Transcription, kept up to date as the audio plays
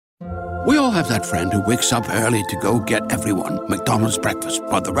We all have that friend who wakes up early to go get everyone McDonald's breakfast,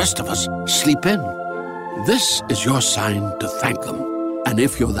 while the rest of us sleep in. This is your sign to thank them. And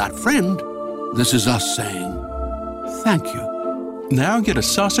if you're that friend, this is us saying thank you. Now get a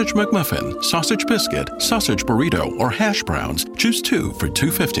sausage McMuffin, sausage biscuit, sausage burrito, or hash browns. Choose 2 for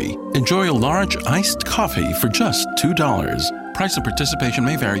 $2.50. Enjoy a large iced coffee for just $2. Price and participation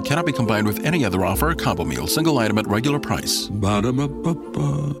may vary. Cannot be combined with any other offer or combo meal. Single item at regular price.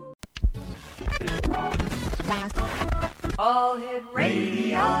 Ba-da-ba-ba-ba. All Hit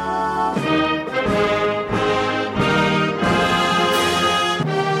Radio.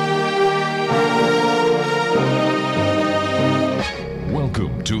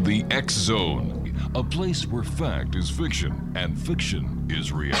 Welcome to the X Zone, a place where fact is fiction and fiction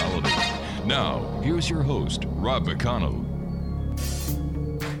is reality. Now, here's your host, Rob McConnell.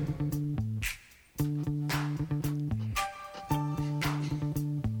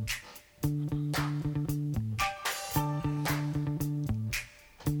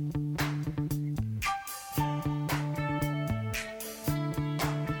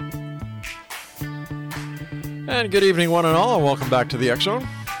 And good evening, one and all, and welcome back to the X Zone.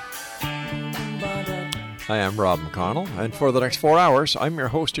 I am Rob McConnell, and for the next 4 hours, I'm your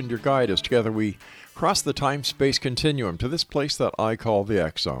host and your guide as together we cross the time-space continuum to this place that I call the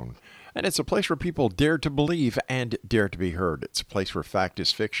X Zone. And it's a place where people dare to believe and dare to be heard. It's a place where fact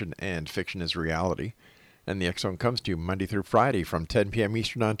is fiction and fiction is reality. And the X Zone comes to you Monday through Friday from 10 p.m.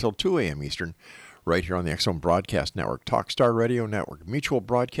 Eastern until 2 a.m. Eastern, right here on the X Zone Broadcast Network, Talkstar Radio Network, Mutual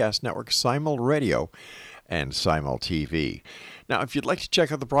Broadcast Network, Simul Radio, and Simul TV. Now, if you'd like to check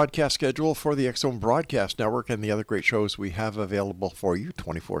out the broadcast schedule for the X Zone Broadcast Network and the other great shows we have available for you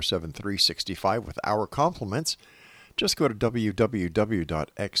 24/7, 365 with our compliments, just go to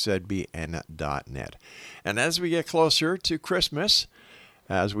www.xzbn.net. And as we get closer to Christmas,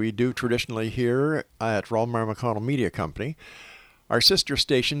 as we do traditionally here at Rollmar McConnell Media Company, our sister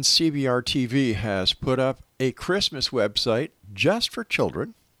station, CBR TV, has put up a Christmas website just for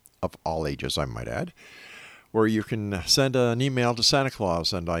children, of all ages, I might add, where you can send an email to Santa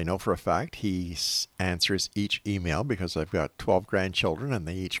Claus, and I know for a fact he answers each email because I've got 12 grandchildren, and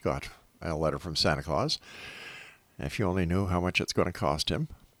they each got a letter from Santa Claus. If you only knew how much it's going to cost him,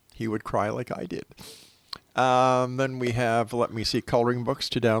 he would cry like I did. Then we have, coloring books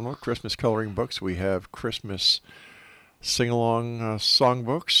to download, Christmas coloring books. We have Christmas sing-along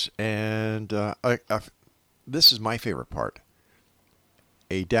songbooks, and this is my favorite part,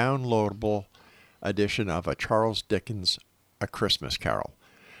 a downloadable edition of a Charles Dickens A Christmas Carol.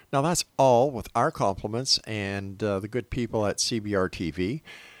 Now that's all with our compliments and the good people at CBR TV.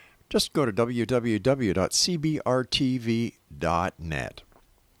 Just go to www.cbrtv.net.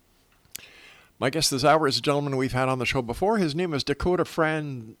 My guest this hour is a gentleman we've had on the show before. His name is DAKOTA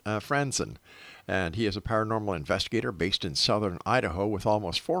FRANDSEN, and he is a paranormal investigator based in southern Idaho with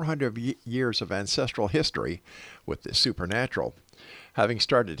almost 400 years of ancestral history with the supernatural. Having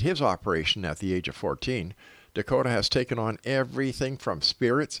started his operation at the age of 14, DAKOTA has taken on everything from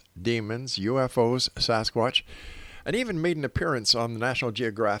spirits, demons, UFOs, Sasquatch, and even made an appearance on the National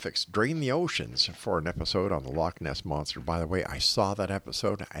Geographic's Drain the Oceans for an episode on the Loch Ness Monster. By the way, I saw that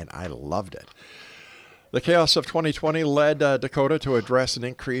episode and I loved it. The chaos of 2020 led DAKOTA to address an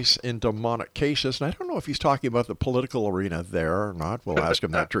increase in demonic cases, and I don't know if he's talking about the political arena there or not. We'll ask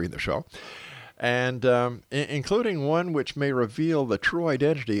him that during the show. And including one which may reveal the true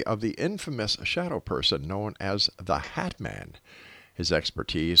identity of the infamous shadow person known as the Hat Man. His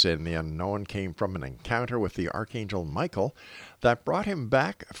expertise in the unknown came from an encounter with the Archangel Michael that brought him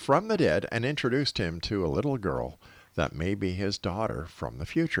back from the dead and introduced him to a little girl that may be his daughter from the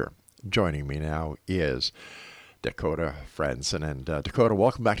future. Joining me now is DAKOTA FRANDSEN. And DAKOTA,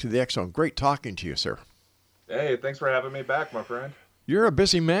 welcome back to the X Zone. Great talking to you, sir. Hey, thanks for having me back, my friend. You're a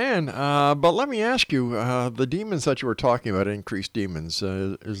busy man, but let me ask you, the demons that you were talking about, increased demons,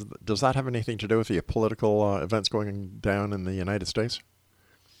 does that have anything to do with the political events going down in the United States?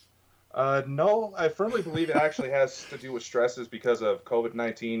 No, I firmly believe it actually has to do with stresses because of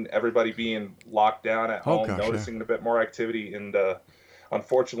COVID-19, everybody being locked down at home, noticing a bit more activity and,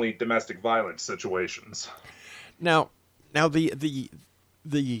 unfortunately, domestic violence situations. Now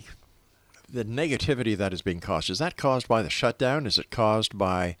the negativity that is being caused, is that caused by the shutdown? Is it caused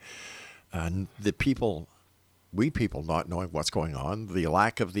by the people not knowing what's going on, the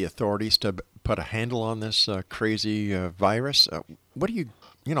lack of the authorities to put a handle on this crazy virus? How do you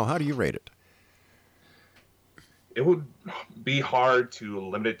rate it? It would be hard to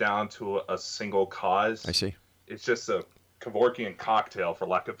limit it down to a single cause. I see. It's just a Kevorkian cocktail, for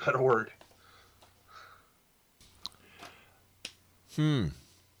lack of a better word.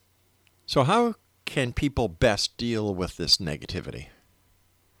 So how can people best deal with this negativity?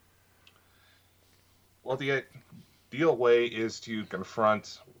 Well, the ideal way is to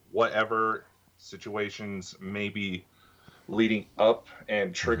confront whatever situations may be leading up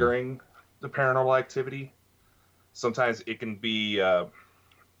and triggering the paranormal activity. Sometimes it can be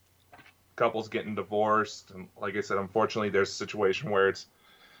couples getting divorced. And like I said, unfortunately, there's a situation where it's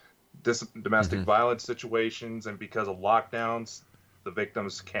domestic violence situations, and because of lockdowns, the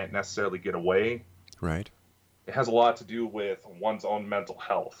victims can't necessarily get away. Right. It has a lot to do with one's own mental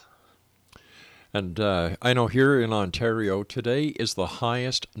health. And I know here in Ontario, today is the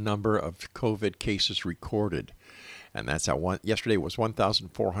highest number of COVID cases recorded. And that's yesterday was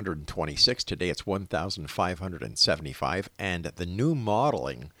 1,426. Today it's 1,575. And the new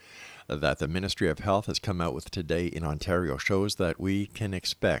modeling that the Ministry of Health has come out with today in Ontario shows that we can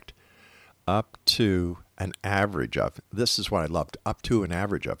expect up to an average of, this is what I loved, up to an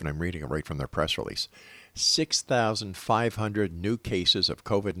average of, and I'm reading it right from their press release, 6,500 new cases of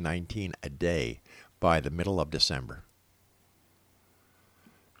COVID-19 a day by the middle of December.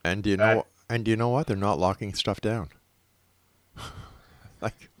 And do you know what? They're not locking stuff down.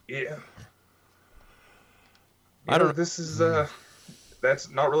 Yeah. I don't know. This is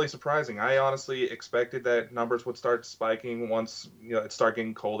that's not really surprising. I honestly expected that numbers would start spiking once it started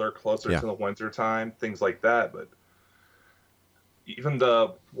getting colder, closer to the winter time, things like that. But even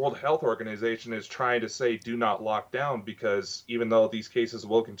the World Health Organization is trying to say do not lock down, because even though these cases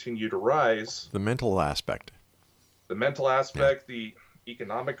will continue to rise, the mental aspect, the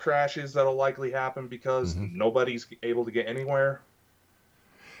economic crashes that'll likely happen because nobody's able to get anywhere.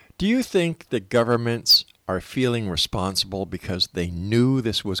 Do you think the governments are feeling responsible because they knew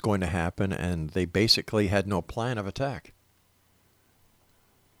this was going to happen and they basically had no plan of attack?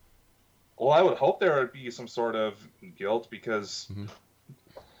 Well, I would hope there would be some sort of guilt, because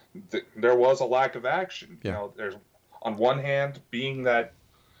there was a lack of action. Yeah. There's, on one hand, being that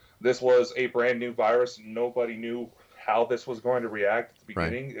this was a brand new virus, nobody knew how this was going to react at the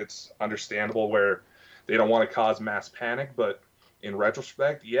beginning. Right. It's understandable where they don't want to cause mass panic, but in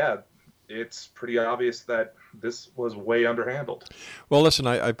retrospect, it's pretty obvious that this was way underhandled. Well, listen,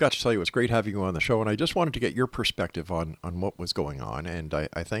 I've got to tell you, it's great having you on the show, and I just wanted to get your perspective on what was going on, and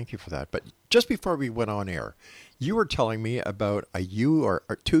I thank you for that. But just before we went on air, you were telling me about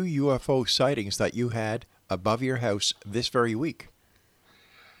two UFO sightings that you had above your house this very week.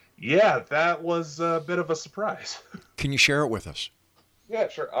 Yeah, that was a bit of a surprise. Can you share it with us? Yeah,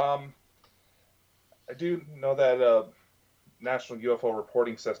 sure. I do know that National UFO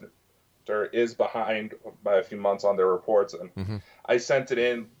Reporting Center is behind by a few months on their reports, and I sent it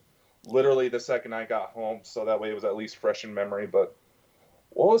in literally the second I got home, so that way it was at least fresh in memory. But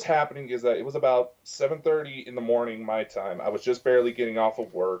what was happening is that it was about 7:30 in the morning my time. I was just barely getting off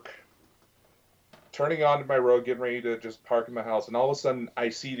of work, turning onto my road, getting ready to just park in my house, and all of a sudden I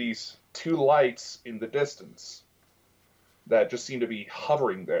see these two lights in the distance that just seem to be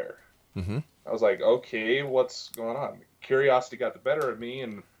hovering there. I was like, okay, what's going on? Curiosity got the better of me,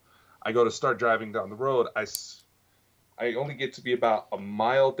 and I go to start driving down the road. I only get to be about a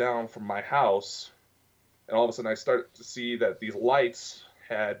mile down from my house, and all of a sudden I start to see that these lights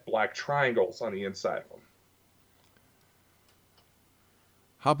had black triangles on the inside of them.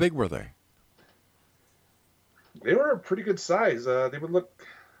 How big were they? They were a pretty good size. They would look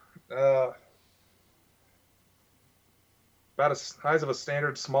about the size of a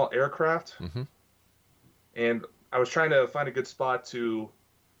standard small aircraft. And I was trying to find a good spot to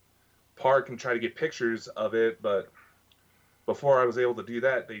park and try to get pictures of it, but before I was able to do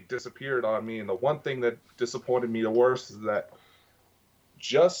that, they disappeared on me. And the one thing that disappointed me the worst is that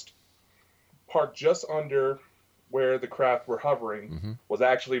parked just under where the craft were hovering was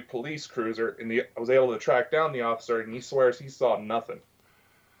actually a police cruiser, and I was able to track down the officer, and he swears he saw nothing.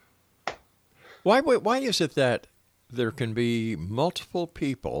 Why is it that there can be multiple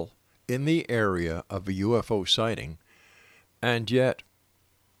people in the area of a UFO sighting, and yet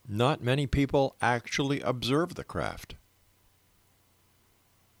not many people actually observe the craft?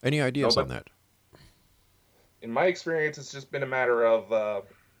 Any ideas on that? In my experience, it's just been a matter of,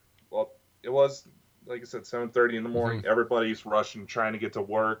 it was, like I said, 7:30 in the morning. Everybody's rushing, trying to get to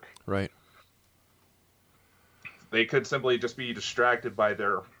work. Right. They could simply just be distracted by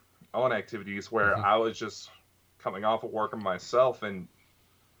their own activities, where I was just coming off of work myself and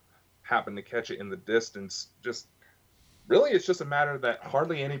happened to catch it in the distance. Really, it's just a matter that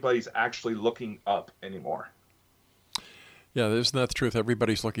hardly anybody's actually looking up anymore. Yeah, isn't that the truth?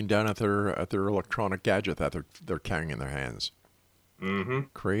 Everybody's looking down at their electronic gadget that they're carrying in their hands.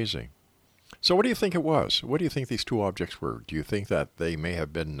 Crazy. So what do you think it was? What do you think these two objects were? Do you think that they may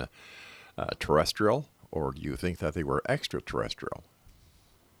have been terrestrial, or do you think that they were extraterrestrial?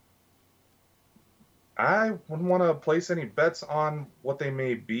 I wouldn't want to place any bets on what they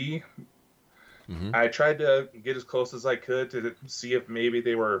may be. Mm-hmm. I tried to get as close as I could to see if maybe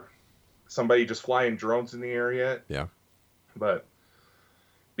they were somebody just flying drones in the area. Yeah. But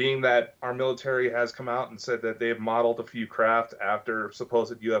being that our military has come out and said that they've modeled a few craft after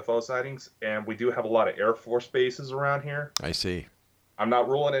supposed UFO sightings, and we do have a lot of Air Force bases around here. I see. I'm not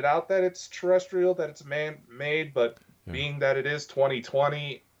ruling it out that it's terrestrial, that it's man-made, but being that it is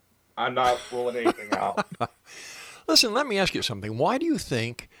 2020, I'm not ruling anything out. Listen, let me ask you something. Why do you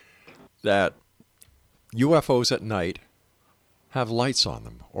think that UFOs at night have lights on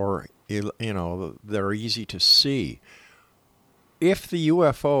them, or, they're easy to see? If the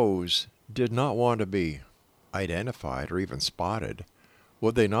UFOs did not want to be identified or even spotted,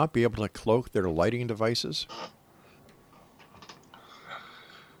 would they not be able to cloak their lighting devices?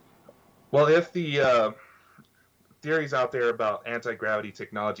 Well, if the theories out there about anti-gravity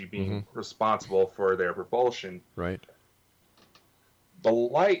technology being responsible for their propulsion, right, the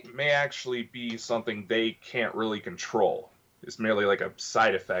light may actually be something they can't really control. It's merely like a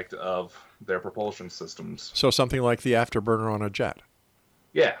side effect of their propulsion systems. So something like the afterburner on a jet.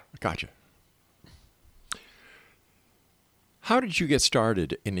 Yeah. Gotcha. How did you get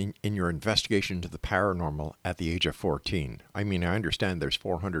started in your investigation into the paranormal at the age of 14? I mean, I understand there's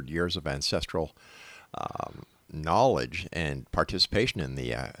 400 years of ancestral knowledge and participation in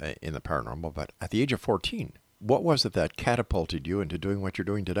the paranormal, but at the age of 14, what was it that catapulted you into doing what you're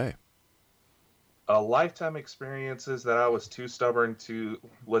doing today? A lifetime experiences that I was too stubborn to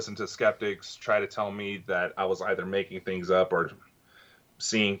listen to skeptics try to tell me that I was either making things up or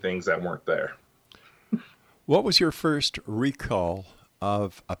seeing things that weren't there. What was your first recall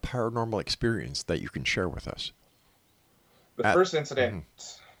of a paranormal experience that you can share with us? The first incident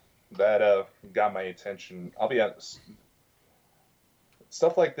that got my attention, I'll be honest,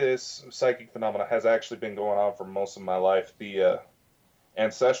 stuff like this, psychic phenomena, has actually been going on for most of my life. The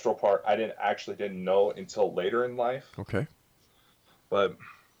ancestral part, I didn't know until later in life. Okay. But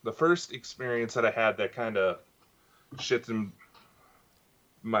the first experience that I had that kind of shifted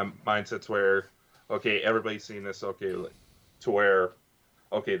my mindset to where, okay, everybody's seeing this, okay, to where,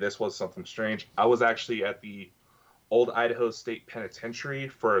 okay, this was something strange. I was actually at the old Idaho State Penitentiary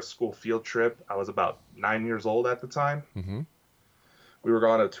for a school field trip. I was about 9 years old at the time. Mm-hmm. We were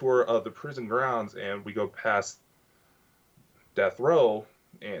on a tour of the prison grounds, and we go past death row,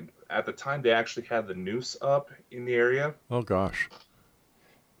 and at the time they actually had the noose up in the area. Oh gosh.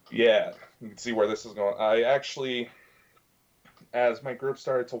 Yeah, you can see where this is going. I actually, as my group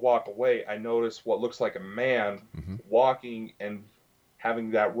started to walk away, I noticed what looks like a man walking and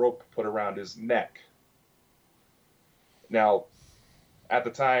having that rope put around his neck. Now, at the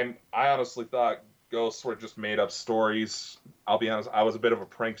time, I honestly thought ghosts were just made up stories. I'll be honest, I was a bit of a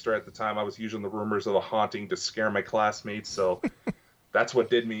prankster at the time. I was using the rumors of a haunting to scare my classmates, so that's what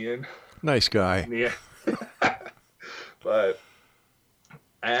did me in. Nice guy. Yeah. But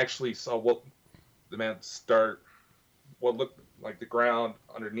I actually saw what looked like the ground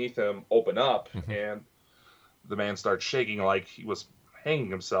underneath him open up, and the man started shaking like he was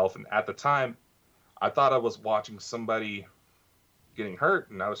hanging himself. And at the time, I thought I was watching somebody getting hurt,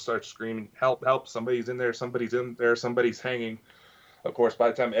 and I would start screaming, help, help, somebody's in there, somebody's hanging. Of course, by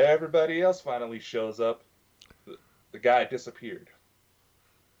the time everybody else finally shows up, the guy disappeared.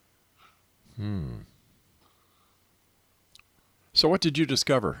 So what did you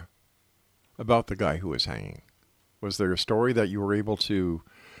discover about the guy who was hanging? Was there a story that you were able to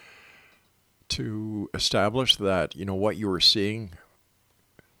establish that, what you were seeing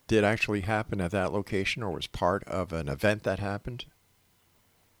did actually happen at that location, or was part of an event that happened?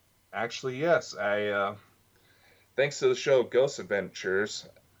 Actually, yes. I, thanks to the show Ghost Adventures,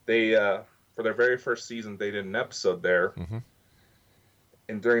 they, for their very first season, they did an episode there.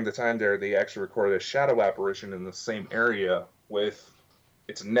 And during the time there, they actually recorded a shadow apparition in the same area with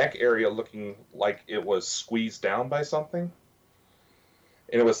its neck area looking like it was squeezed down by something.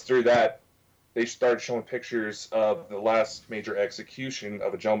 And it was through that they started showing pictures of the last major execution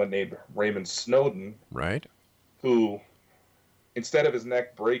of a gentleman named Raymond Snowden. Right. Who, instead of his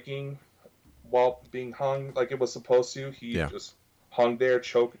neck breaking while being hung like it was supposed to, he just hung there,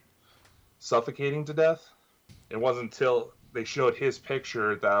 choked, suffocating to death. It wasn't until they showed his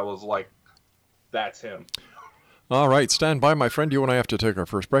picture that I was like, that's him. All right, stand by, my friend. You and I have to take our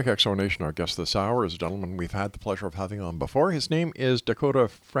first break. Exonation, our guest this hour, is a gentleman we've had the pleasure of having on before. His name is DAKOTA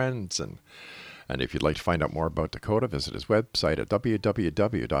FRANDSEN. And if you'd like to find out more about Dakota, visit his website at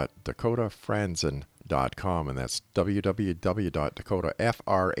www.dakotafransen.com, and that's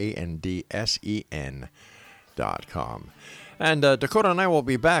www.dakotafransen.com. And Dakota and I will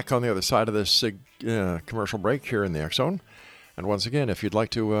be back on the other side of this commercial break here in the X Zone. And once again, if you'd like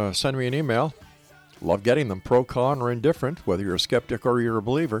to send me an email, love getting them, pro, con, or indifferent, whether you're a skeptic or you're a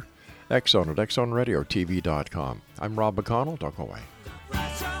believer, X-Zone at xzoneradiotv.com. I'm Rob McConnell. Don't go away.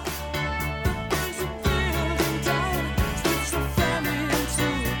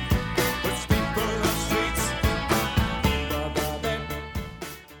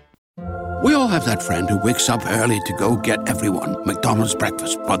 We all have that friend who wakes up early to go get everyone McDonald's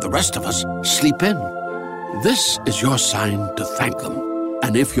breakfast while the rest of us sleep in. This is your sign to thank them.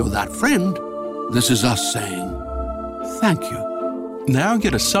 And if you're that friend, this is us saying thank you. Now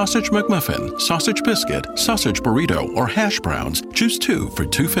get a sausage McMuffin, sausage biscuit, sausage burrito, or hash browns. Choose 2 for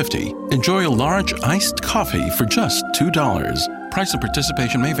 $2.50. Enjoy a large iced coffee for just $2. Price and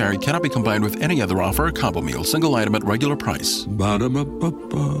participation may vary. Cannot be combined with any other offer or combo meal. Single item at regular price.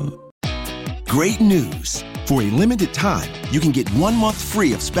 Ba-da-ba-ba-ba. Great news! For a limited time, you can get 1 month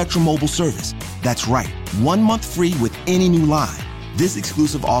free of Spectrum Mobile service. That's right, 1 month free with any new line. This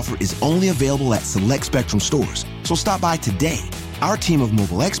exclusive offer is only available at select Spectrum stores, so stop by today. Our team of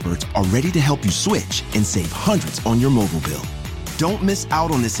mobile experts are ready to help you switch and save hundreds on your mobile bill. Don't miss out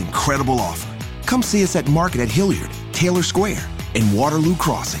on this incredible offer. Come see us at Market at Hilliard, Taylor Square, and Waterloo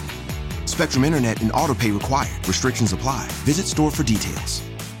Crossing. Spectrum Internet and autopay required. Restrictions apply. Visit store for details.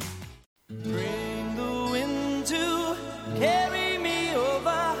 Bring the wind to carry me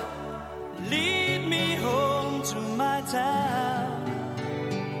over, lead me home to my town.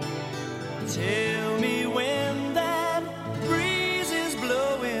 Tell me when that breeze is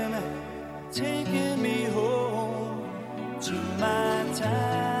blowing, taking me home to my town.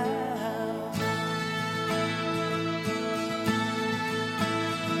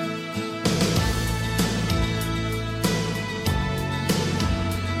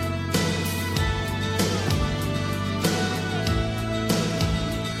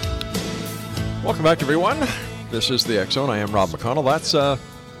 Welcome back, everyone. This is the X Zone. I am Rob McConnell. That's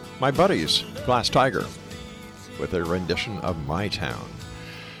my buddies, Glass Tiger, with a rendition of My Town.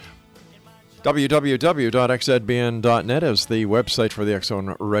 www.xzbn.net is the website for the X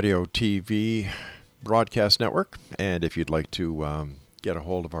Zone Radio TV broadcast network. And if you'd like to get a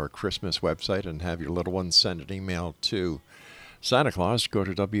hold of our Christmas website and have your little ones send an email to Santa Claus, go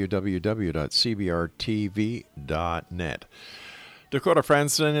to www.cbrtv.net. Dakota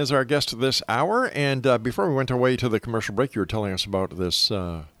FRANDSEN is our guest this hour, and before we went away to the commercial break, you were telling us about this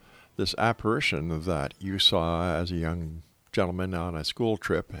this apparition that you saw as a young gentleman on a school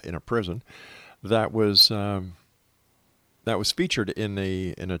trip in a prison that was featured in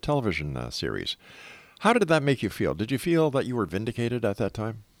a television series. How did that make you feel? Did you feel that you were vindicated at that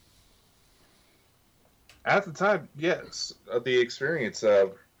time? At the time, yes. The experience.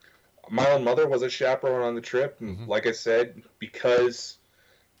 My own mother was a chaperone on the trip. And like I said, because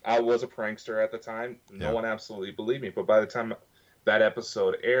I was a prankster at the time, no one absolutely believed me. But by the time that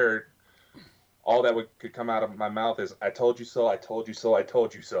episode aired, all that could come out of my mouth is, I told you so, I told you so, I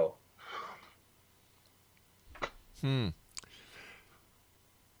told you so.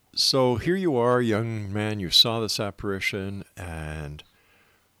 So here you are, young man, you saw this apparition, and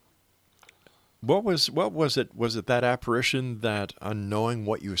what was it? Was it that apparition, that unknowing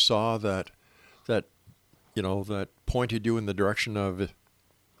what you saw, that pointed you in the direction of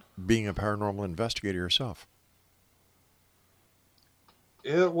being a paranormal investigator yourself?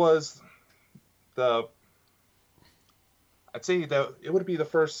 It was I'd say that it would be the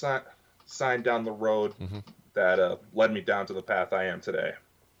first sign down the road that led me down to the path I am today.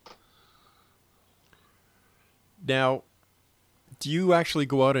 Now, do you actually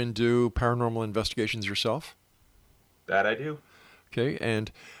go out and do paranormal investigations yourself? That I do. Okay,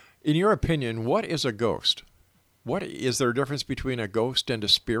 and in your opinion, what is a ghost? Is there a difference between a ghost and a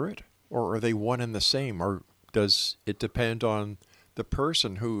spirit, or are they one and the same, or does it depend on the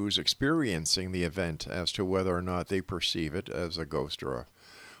person who's experiencing the event as to whether or not they perceive it as a ghost or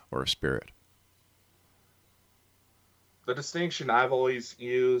a spirit? The distinction I've always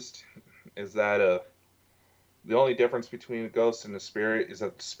used is that the only difference between a ghost and a spirit is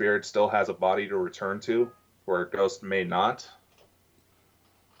that the spirit still has a body to return to, where a ghost may not.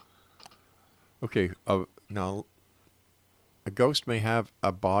 Okay, now, a ghost may have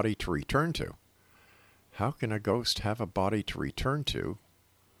a body to return to. How can a ghost have a body to return to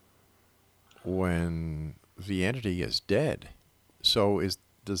when the entity is dead? So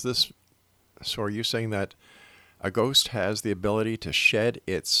are you saying that a ghost has the ability to shed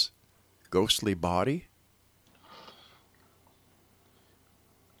its ghostly body?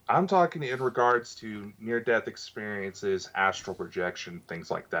 I'm talking in regards to near-death experiences, astral projection, things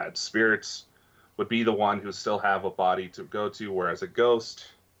like that. Spirits would be the one who still have a body to go to, whereas a ghost,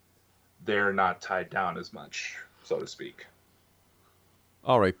 they're not tied down as much, so to speak.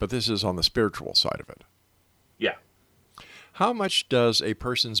 All right, but this is on the spiritual side of it. Yeah. How much does a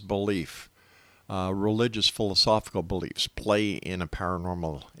person's belief, religious, philosophical beliefs, play in a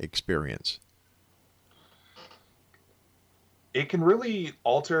paranormal experience? It can really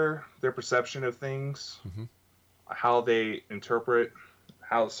alter their perception of things, how they interpret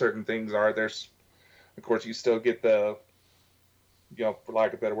how certain things are. There's, of course, you still get the, for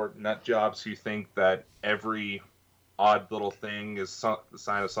lack of a better word, nut jobs who think that every odd little thing is the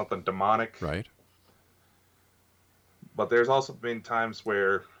sign of something demonic. Right. But there's also been times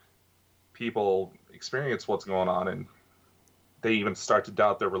where people experience what's going on and they even start to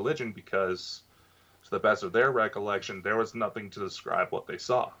doubt their religion because, to the best of their recollection, there was nothing to describe what they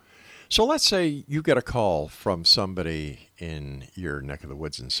saw. So let's say you get a call from somebody in your neck of the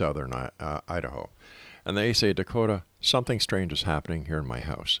woods in southern Idaho, and they say, Dakota, something strange is happening here in my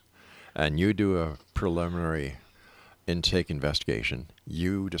house. And you do a preliminary intake investigation.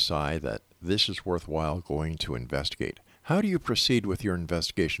 You decide that this is worthwhile going to investigate. How do you proceed with your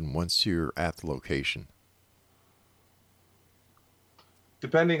investigation once you're at the location?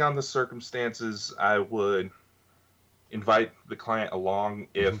 Depending on the circumstances, I would invite the client along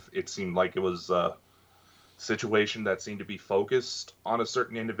if it seemed like it was a situation that seemed to be focused on a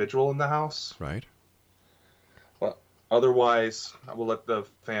certain individual in the house. Right. Well, otherwise, I will let the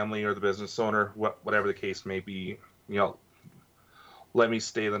family or the business owner, whatever the case may be, let me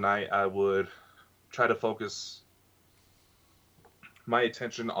stay the night. I would try to focus my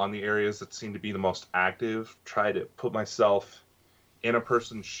attention on the areas that seem to be the most active, try to put myself in a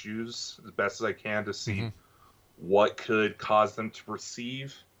person's shoes as best as I can to see what could cause them to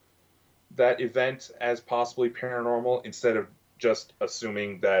perceive that event as possibly paranormal instead of just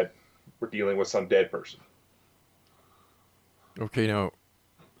assuming that we're dealing with some dead person. Okay, now,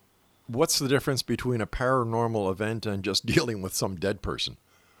 what's the difference between a paranormal event and just dealing with some dead person?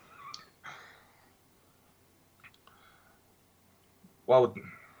 Well,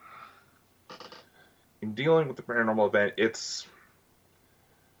 in dealing with the paranormal event, it's,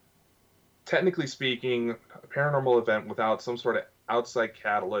 technically speaking, a paranormal event without some sort of outside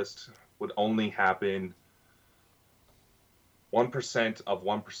catalyst would only happen 1% of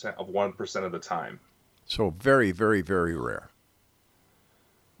 1% of 1% of the time. So very, very, very rare.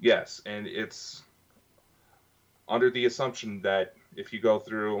 Yes, and it's under the assumption that if you go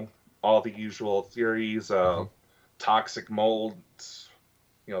through all the usual theories, toxic mold,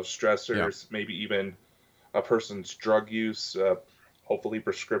 stressors, maybe even a person's drug use, hopefully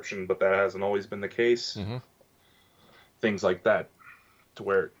prescription, but that hasn't always been the case. Things like that, to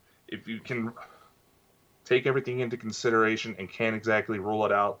where if you can take everything into consideration and can't exactly rule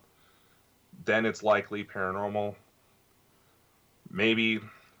it out, then it's likely paranormal. Maybe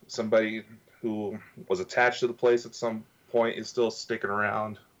somebody who was attached to the place at some point is still sticking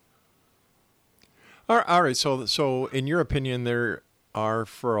around. All right. So in your opinion, there are,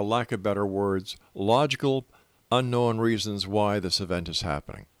 for a lack of better words, logical, unknown reasons why this event is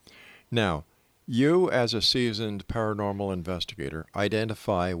happening. Now, you, as a seasoned paranormal investigator,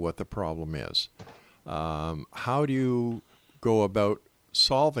 identify what the problem is. How do you go about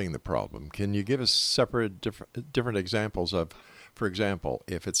solving the problem? Can you give us separate, different examples of, for example,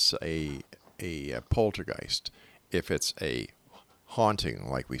 if it's a poltergeist, if it's a haunting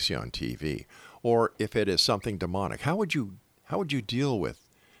like we see on TV, or if it is something demonic? How would you deal with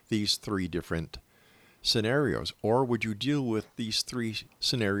these three different scenarios, or would you deal with these three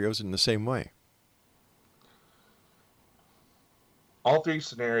scenarios in the same way? All three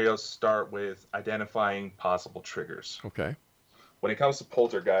scenarios start with identifying possible triggers. Okay. When it comes to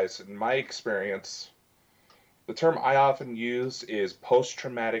poltergeist, in my experience, the term I often use is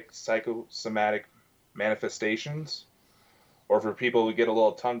post-traumatic psychosomatic manifestations, or for people who get a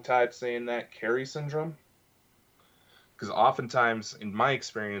little tongue-tied saying that, Carrie syndrome. Because oftentimes, in my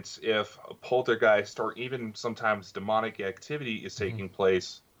experience, if a poltergeist or even sometimes demonic activity is taking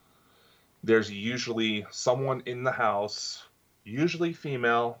place, there's usually someone in the house, usually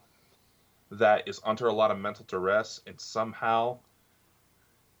female, that is under a lot of mental duress, and somehow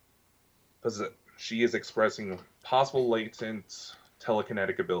she is expressing possible latent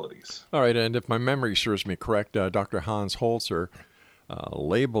telekinetic abilities. All right, and if my memory serves me correct, Dr. Hans Holzer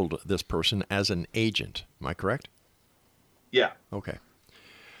labeled this person as an agent. Am I correct? Yeah. Okay.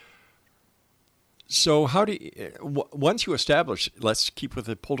 So how do you, once you establish, let's keep with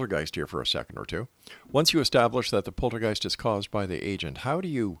the poltergeist here for a second or two. Once you establish that the poltergeist is caused by the agent, how do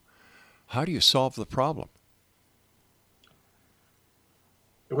you solve the problem?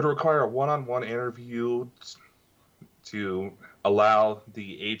 It would require a one-on-one interview to allow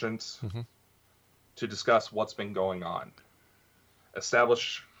the agent to discuss what's been going on.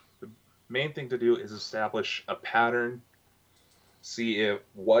 The main thing to do is establish a pattern, see if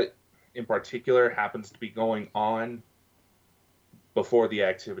what in particular happens to be going on before the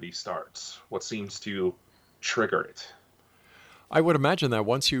activity starts, what seems to trigger it. I would imagine that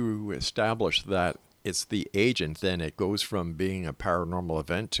once you establish that it's the agent, then it goes from being a paranormal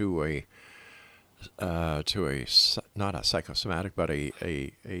event to a not a psychosomatic, but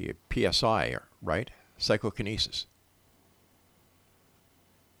a PSI, right? Psychokinesis.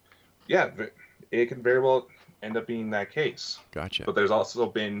 Yeah, it can very well end up being that case. Gotcha. But there's also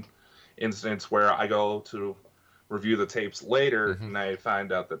been incidents where I go to review the tapes later and I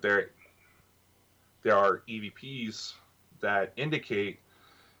find out that there are EVPs that indicate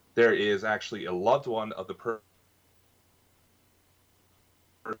there is actually a loved one of the person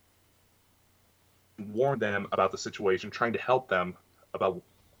warn them about the situation, trying to help them about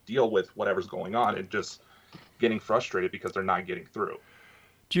deal with whatever's going on, and just getting frustrated because they're not getting through.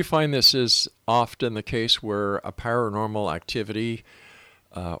 Do you find this is often the case where a paranormal activity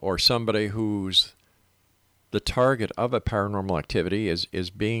or somebody who's the target of a paranormal activity is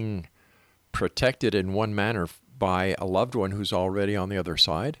being protected in one manner by a loved one who's already on the other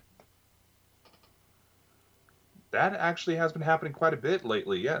side? That actually has been happening quite a bit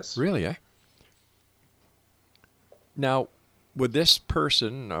lately, yes. Really, eh? Now, would this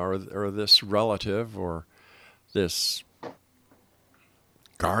person or this relative or this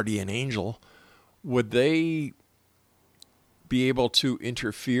guardian angel, would they be able to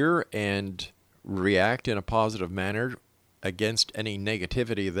interfere and react in a positive manner against any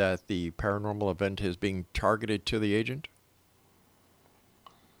negativity that the paranormal event is being targeted to the agent?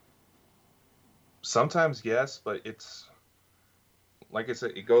 Sometimes yes, but it's, like I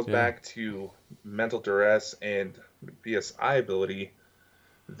said, it goes back to mental duress and PSI ability,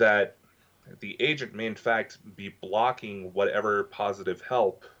 that the agent may in fact be blocking whatever positive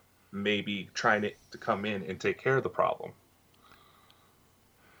help may be trying to come in and take care of the problem.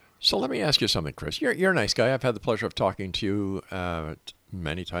 So let me ask you something, Chris. You're a nice guy. I've had the pleasure of talking to you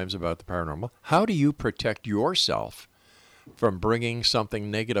many times about the paranormal. How do you protect yourself from bringing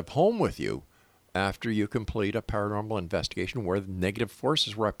something negative home with you after you complete a paranormal investigation where the negative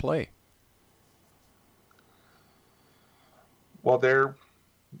forces were at play? Well, there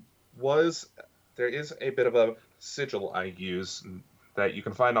is a bit of a sigil I use that you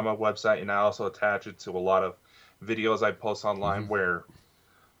can find on my website, and I also attach it to a lot of videos I post online where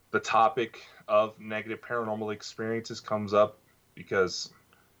the topic of negative paranormal experiences comes up, because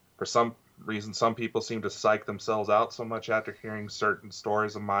for some reason some people seem to psych themselves out so much after hearing certain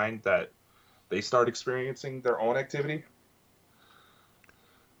stories of mine that they start experiencing their own activity.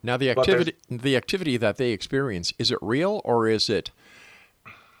 Now, the activity that they experience, is it real, or is it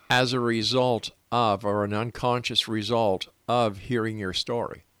as a result of, or an unconscious result of hearing your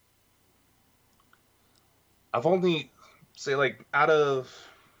story? I've only, say, like, out of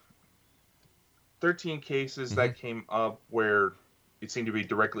 13 cases that came up where it seemed to be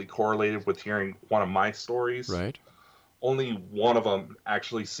directly correlated with hearing one of my stories. Right. Only one of them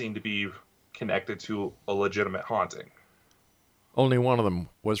actually seemed to be connected to a legitimate haunting. Only one of them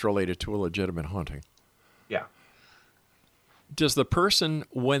was related to a legitimate haunting. Yeah. Does the person,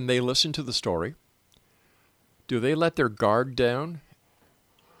 when they listen to the story, do they let their guard down?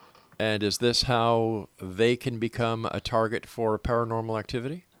 And is this how they can become a target for paranormal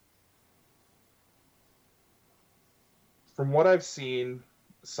activity? From what I've seen,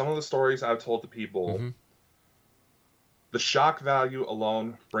 some of the stories I've told to people, the shock value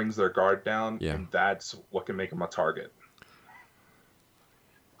alone brings their guard down, and that's what can make them a target.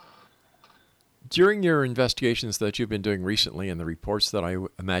 During your investigations that you've been doing recently and the reports that I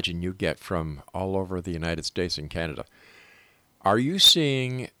imagine you get from all over the United States and Canada, are you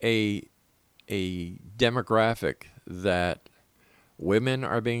seeing a demographic that women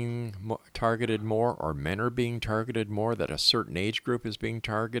are being targeted more, or men are being targeted more, that a certain age group is being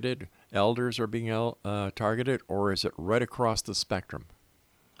targeted, elders are being targeted, or is it right across the spectrum?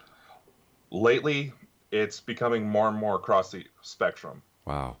 Lately, it's becoming more and more across the spectrum.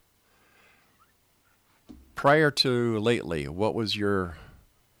 Wow. Prior to lately, what was your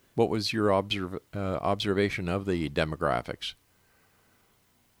observation of the demographics?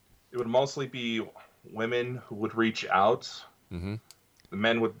 It would mostly be women who would reach out. The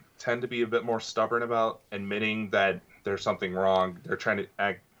men would tend to be a bit more stubborn about admitting that there's something wrong. They're trying to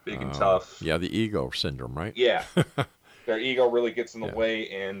act big and tough. Yeah, the ego syndrome, right? Yeah. Their ego really gets in the way,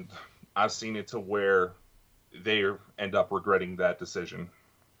 and I've seen it to where they end up regretting that decision.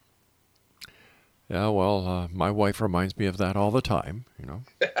 Yeah, well, my wife reminds me of that all the time,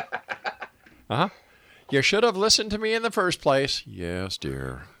 You should have listened to me in the first place. Yes,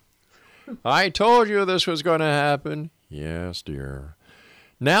 dear. I told you this was going to happen. Yes, dear.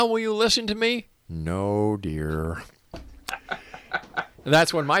 Now will you listen to me? No, dear.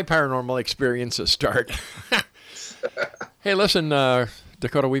 That's when my paranormal experiences start. Hey, listen,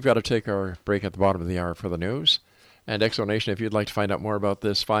 Dakota, we've got to take our break at the bottom of the hour for the news. And Exonation, if you'd like to find out more about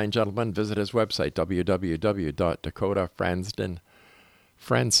this fine gentleman, visit his website,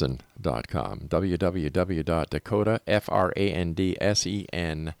 www.dakotafransen.com,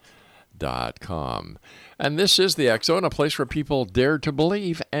 www.dakotafransen.com. And this is the X Zone, a place where people dare to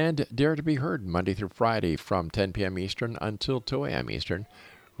believe and dare to be heard, Monday through Friday from 10 p.m. Eastern until 2 a.m. Eastern,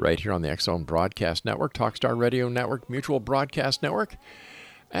 right here on the X Zone Broadcast Network, Talkstar Radio Network, Mutual Broadcast Network,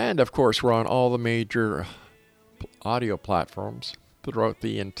 and of course we're on all the major audio platforms throughout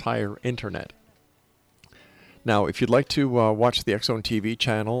the entire internet. Now, if you'd like to watch the X Zone TV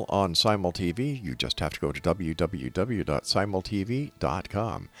channel on Simul TV, you just have to go to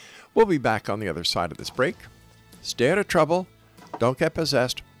www.simultv.com. We'll be back on the other side of this break. Stay out of trouble. Don't get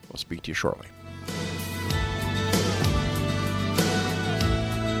possessed. We'll speak to you shortly.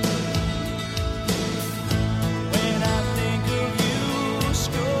 When I think of you,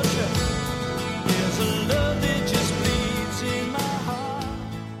 Scotia, there's a love that just bleeds in my heart.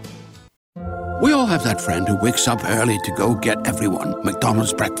 We all have that friend who wakes up early to go get everyone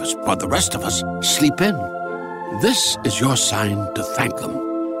McDonald's breakfast, while the rest of us sleep in. This is your sign to thank them.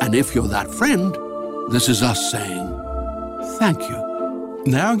 And if you're that friend, this is us saying thank you.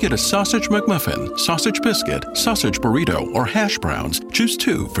 Now get a sausage McMuffin, sausage biscuit, sausage burrito, or hash browns. Choose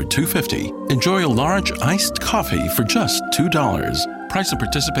 2 for $2.50. Enjoy a large iced coffee for just $2. Price and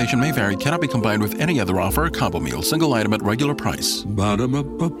participation may vary. Cannot be combined with any other offer or combo meal. Single item at regular price.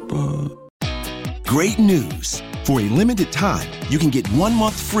 Ba-da-ba-ba-ba. Great news! For a limited time, you can get 1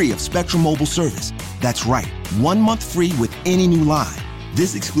 month free of Spectrum Mobile service. That's right, 1 month free with any new line.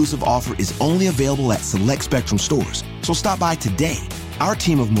 This exclusive offer is only available at select Spectrum stores, so stop by today. Our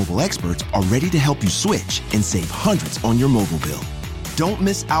team of mobile experts are ready to help you switch and save hundreds on your mobile bill. Don't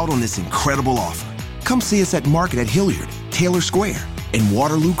miss out on this incredible offer. Come see us at Market at Hilliard, Taylor Square, and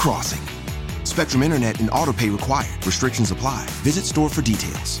Waterloo Crossing. Spectrum Internet and autopay required. Restrictions apply. Visit store for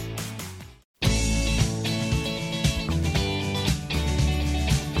details.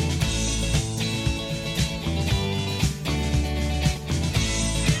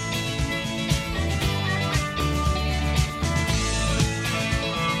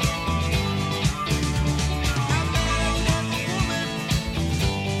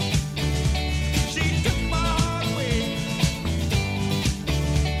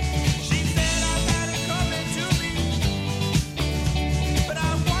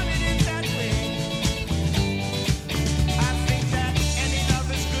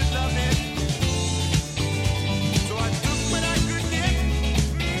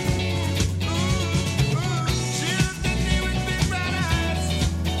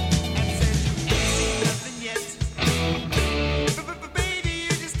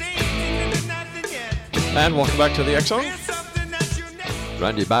 And welcome back to the X Zone.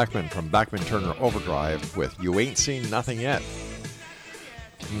 Randy Bachman from Bachman Turner Overdrive with You Ain't Seen Nothing Yet.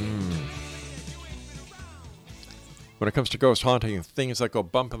 When it comes to ghost haunting, things that go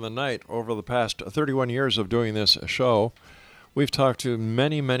bump in the night, over the past 31 years of doing this show, we've talked to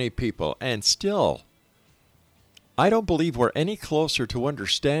many, many people, and still, I don't believe we're any closer to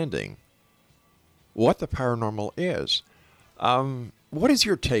understanding what the paranormal is. What is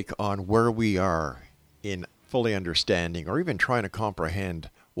your take on where we are in fully understanding or even trying to comprehend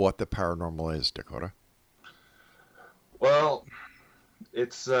what the paranormal is, Dakota? Well,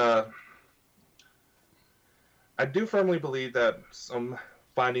 it's I do firmly believe that some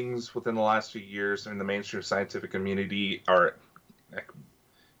findings within the last few years in the mainstream scientific community are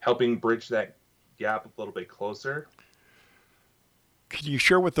helping bridge that gap a little bit closer. Could you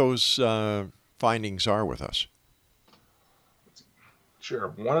share what those findings are with us?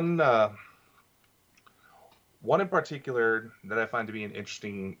 Sure. One in particular that I find to be an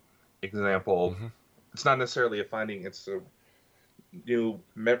interesting example. It's not necessarily a finding. It's a new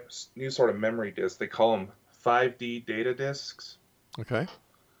sort of memory disk. They call them 5D data disks. Okay.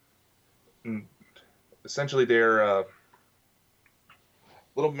 And essentially, they're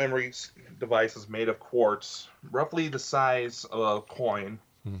little memory devices made of quartz, roughly the size of a coin,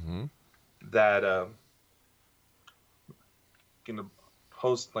 that can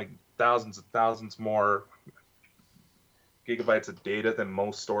host like thousands and thousands more gigabytes of data than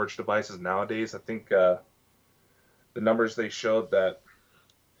most storage devices nowadays. I think the numbers they showed that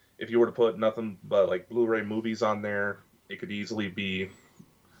if you were to put nothing but like Blu-ray movies on there, it could easily be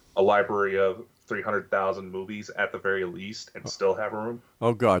a library of 300,000 movies at the very least and still have room.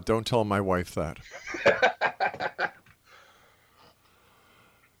 Oh, God, don't tell my wife that.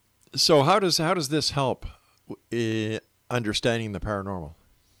 So how does this help understanding the paranormal?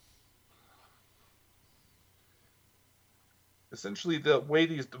 Essentially, the way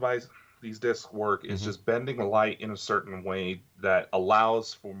these discs work is just bending the light in a certain way that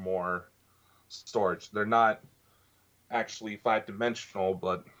allows for more storage. They're not actually 5-dimensional,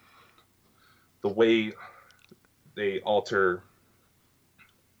 but the way they alter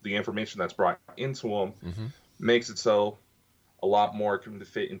the information that's brought into them makes it so a lot more can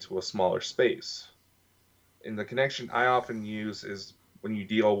fit into a smaller space. And the connection I often use is when you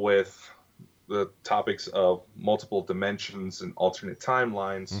deal with the topics of multiple dimensions and alternate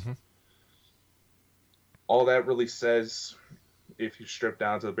timelines. All that really says, if you strip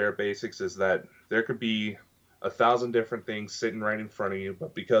down to the bare basics, is that there could be 1,000 different things sitting right in front of you,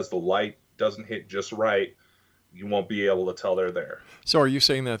 but because the light doesn't hit just right, you won't be able to tell they're there. So are you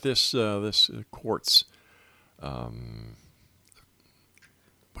saying that this quartz, what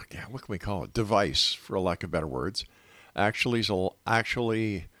can we call it, device, for lack of better words,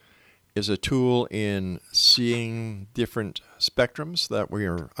 actually is a tool in seeing different spectrums that we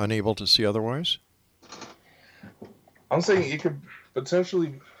are unable to see otherwise? I'm saying it could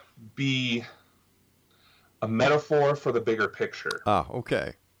potentially be a metaphor for the bigger picture. Ah,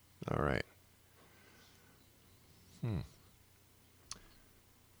 okay. All right.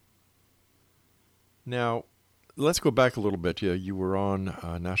 Now, let's go back a little bit. You were on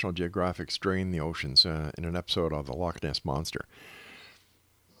National Geographic's Drain the Oceans in an episode of the Loch Ness Monster.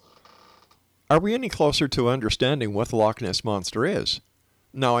 Are we any closer to understanding what the Loch Ness Monster is?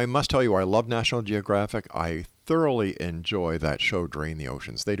 Now, I must tell you, I love National Geographic. I thoroughly enjoy that show, Drain the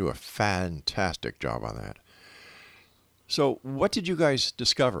Oceans. They do a fantastic job on that. So, what did you guys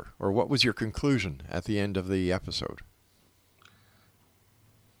discover, or what was your conclusion at the end of the episode?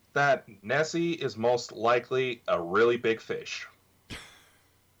 That Nessie is most likely a really big fish.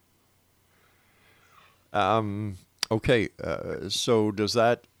 Okay, so does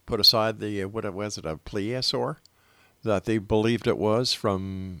that put aside the, what was it, a plesiosaur? That they believed it was,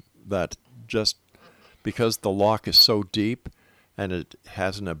 from that, just because the loch is so deep and it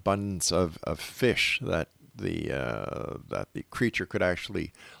has an abundance of fish that the creature could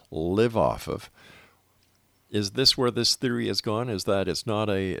actually live off of. Is this where this theory has gone? Is that it's not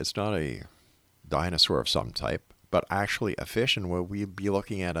a dinosaur of some type, but actually a fish, and will we be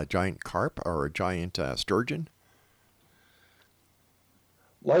looking at a giant carp or a giant sturgeon?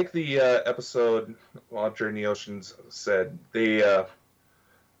 Like the episode Journey the Oceans said, the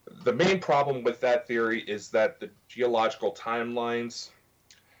main problem with that theory is that the geological timelines,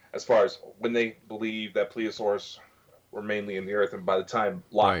 as far as when they believe that plesiosaurs were mainly in the earth, and by the time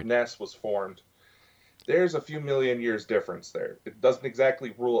Loch Ness was formed, there's a few million years difference there. It doesn't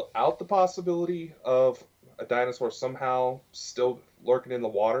exactly rule out the possibility of a dinosaur somehow still lurking in the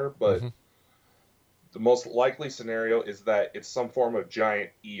water, but the most likely scenario is that it's some form of giant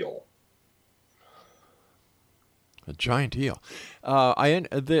eel. A giant eel.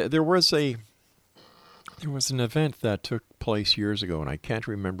 There was an event that took place years ago, and I can't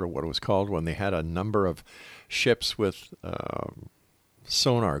remember what it was called, when they had a number of ships with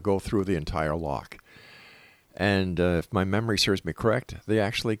sonar go through the entire loch. And if my memory serves me correct, they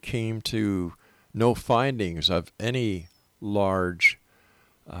actually came to no findings of any large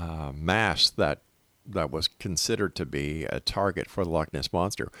mass that was considered to be a target for the Loch Ness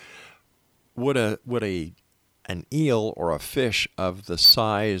Monster. Would an eel or a fish of the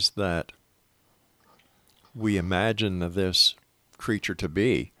size that we imagine this creature to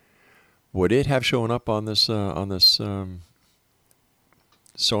be, would it have shown up on this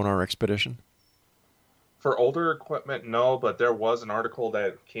sonar expedition? For older equipment, no, but there was an article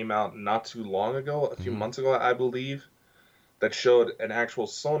that came out not too long ago, a few months ago, I believe, that showed an actual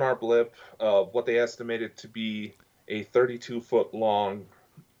sonar blip of what they estimated to be a 32-foot long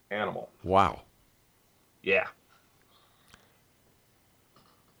animal. Wow. Yeah.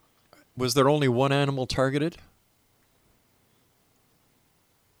 Was there only one animal targeted?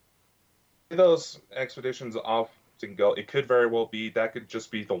 Those expeditions often go, it could very well be, that could just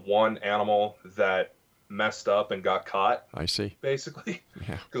be the one animal that messed up and got caught. I see. Basically.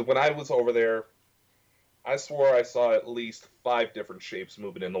 Yeah. Because when I was over there, I swore I saw at least 5 different shapes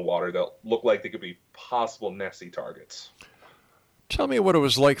moving in the water that looked like they could be possible Nessie targets. Tell me what it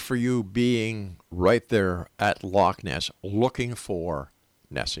was like for you being right there at Loch Ness looking for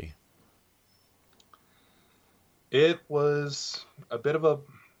Nessie. It was a bit of a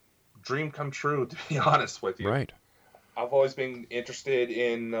dream come true, to be honest with you. Right. I've always been interested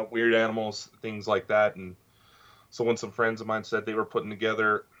in weird animals, things like that. And so when some friends of mine said they were putting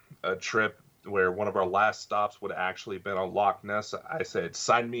together a trip where one of our last stops would actually been on Loch Ness, I said,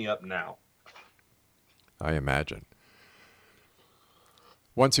 sign me up now. I imagine.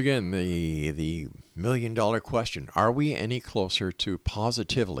 Once again, the million-dollar question, are we any closer to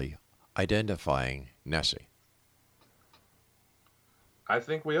positively identifying Nessie? I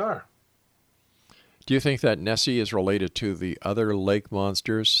think we are. Do you think that Nessie is related to the other lake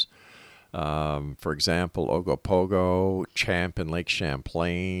monsters? For example, Ogopogo, Champ in Lake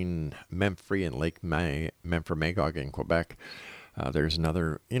Champlain, Memphrey in Lake Memphremagog in Quebec. There's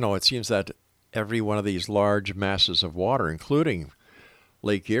another, it seems that every one of these large masses of water, including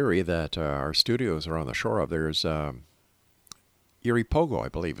Lake Erie that our studios are on the shore of, there's Erie Pogo, I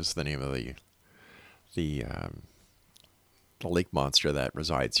believe is the name of the lake monster that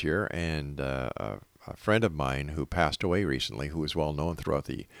resides here. And a friend of mine who passed away recently, who was well known throughout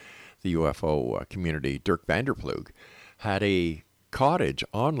the UFO community, Dirk Vanderploeg, had a cottage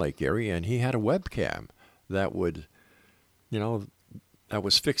on Lake Erie, and he had a webcam that would, that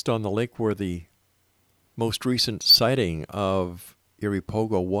was fixed on the lake where the most recent sighting of Erie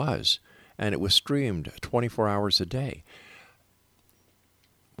Pogo was, and it was streamed 24 hours a day.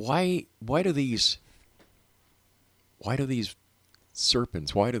 Why do these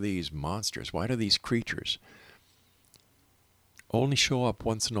serpents, why do these monsters, why do these creatures only show up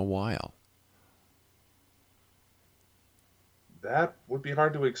once in a while? That would be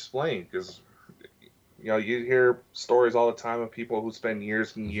hard to explain because, you hear stories all the time of people who spend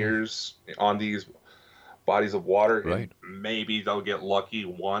years and years on these bodies of water, right, and maybe they'll get lucky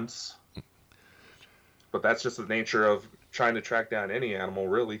once. But that's just the nature of trying to track down any animal,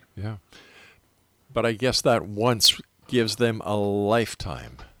 really. Yeah. But I guess that once gives them a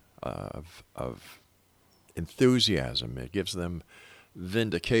lifetime of enthusiasm. It gives them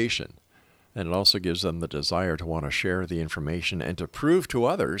vindication. And it also gives them the desire to want to share the information and to prove to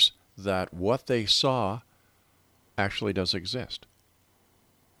others that what they saw actually does exist.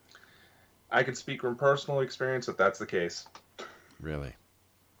 I can speak from personal experience that that's the case. Really.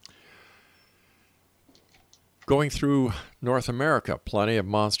 Going through North America, plenty of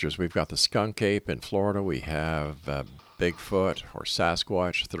monsters. We've got the skunk ape in Florida. We have Bigfoot or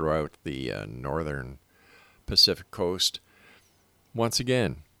Sasquatch throughout the northern Pacific coast. Once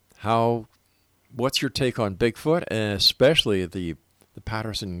again, what's your take on Bigfoot, and especially the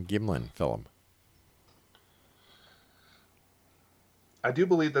Patterson-Gimlin film? I do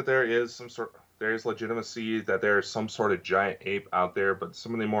believe that there is legitimacy that there is some sort of giant ape out there, but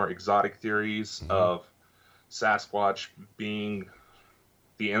some of the more exotic theories of Sasquatch being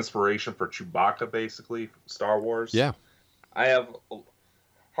the inspiration for Chewbacca, basically, Star Wars. Yeah. I have a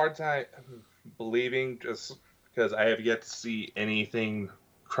hard time believing just because I have yet to see anything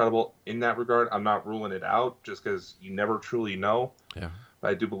credible in that regard. I'm not ruling it out just because you never truly know. Yeah.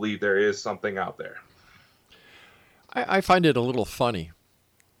 But I do believe there is something out there. I find it a little funny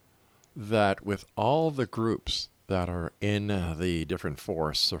that with all the groups that are in the different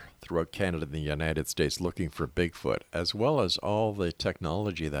forests throughout Canada and the United States looking for Bigfoot, as well as all the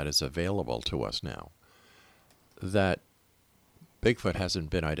technology that is available to us now, that Bigfoot hasn't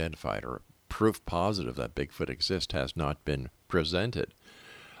been identified, or proof positive that Bigfoot exists has not been presented.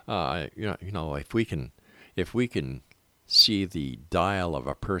 If we can see the dial of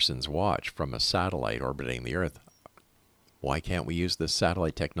a person's watch from a satellite orbiting the Earth, why can't we use this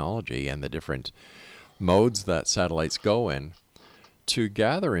satellite technology and the different modes that satellites go in to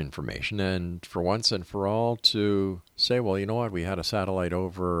gather information, and for once and for all to say, well, you know what, we had a satellite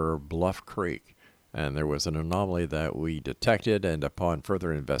over Bluff Creek and there was an anomaly that we detected, and upon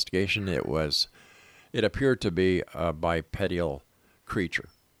further investigation it appeared to be a bipedal creature.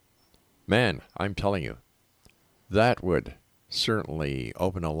 Man, I'm telling you, that would certainly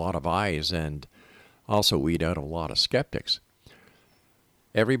open a lot of eyes and also weed out a lot of skeptics.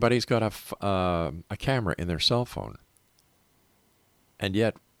 Everybody's got a camera in their cell phone. And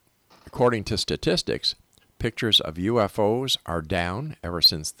yet, according to statistics, pictures of UFOs are down ever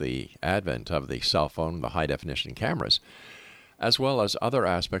since the advent of the cell phone, the high-definition cameras, as well as other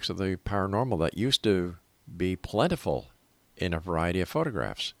aspects of the paranormal that used to be plentiful in a variety of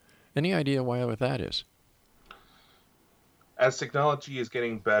photographs. Any idea why that is? As technology is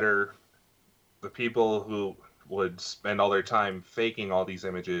getting better, the people who would spend all their time faking all these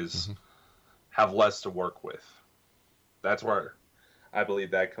images have less to work with. That's where I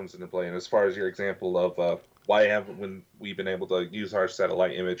believe that comes into play. And as far as your example of why haven't we been able to use our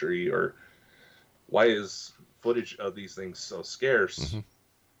satellite imagery, or why is footage of these things so scarce,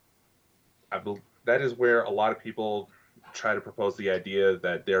 that is where a lot of people try to propose the idea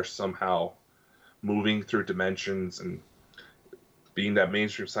that they're somehow moving through dimensions, and being that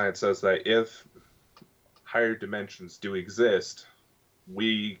mainstream science says that if higher dimensions do exist,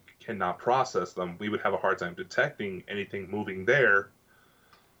 we cannot process them. We would have a hard time detecting anything moving there.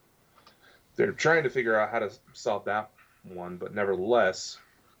 They're trying to figure out how to solve that one, but nevertheless,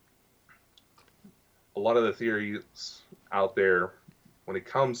 a lot of the theories out there when it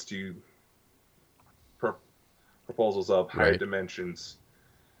comes to proposals of higher dimensions,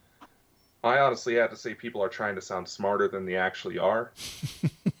 I honestly have to say people are trying to sound smarter than they actually are.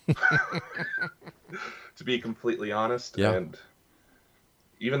 To be completely honest. Yeah. And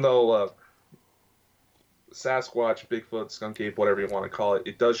even though Sasquatch, Bigfoot, skunk ape, whatever you want to call it,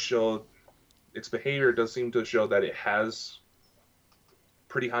 it does show, its behavior does seem to show that it has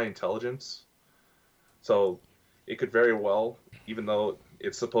pretty high intelligence. So it could very well, even though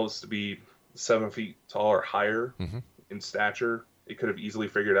it's supposed to be 7 feet tall or higher in stature, it could have easily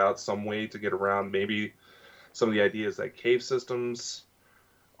figured out some way to get around maybe some of the ideas that cave systems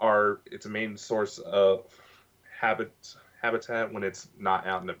are its main source of habitat when it's not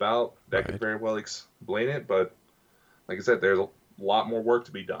out and about. That could very well explain it, but like I said, there's a lot more work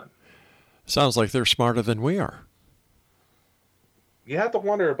to be done. Sounds like they're smarter than we are. You have to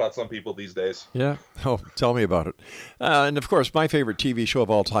wonder about some people these days. Yeah. Oh, tell me about it. And of course, my favorite TV show of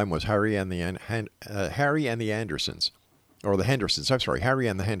all time was Harry and the Andersons. Or the Hendersons. I'm sorry, Harry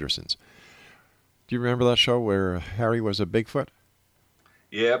and the Hendersons. Do you remember that show where Harry was a Bigfoot?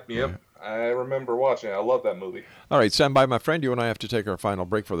 Yep. Yeah. I remember watching it. I love that movie. All right, stand by, my friend. You and I have to take our final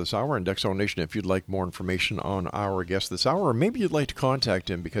break for this hour. And X-Zone Nation, if you'd like more information on our guest this hour, or maybe you'd like to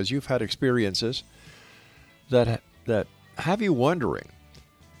contact him because you've had experiences that have you wondering.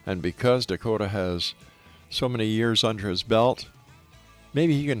 And because Dakota has so many years under his belt,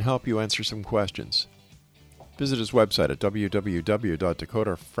 maybe he can help you answer some questions. Visit his website at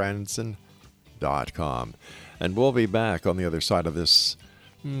www.dakotafrandsen.com. And we'll be back on the other side of this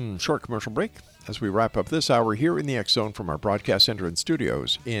short commercial break as we wrap up this hour here in the X-Zone from our broadcast center and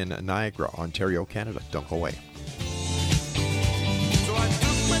studios in Niagara, Ontario, Canada. Don't go away.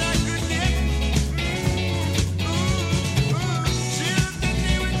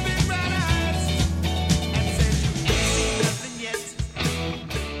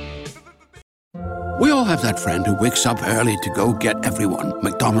 We all have that friend who wakes up early to go get everyone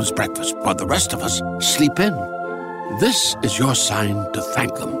McDonald's breakfast, while the rest of us sleep in. This is your sign to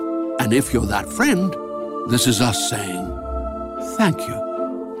thank them. And if you're that friend, this is us saying thank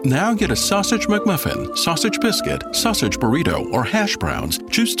you. Now get a sausage McMuffin, sausage biscuit, sausage burrito, or hash browns.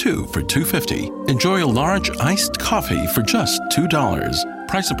 Choose 2 for $2.50. Enjoy a large iced coffee for just $2.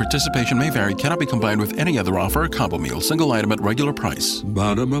 Price and participation may vary. Cannot be combined with any other offer or combo meal. Single item at regular price.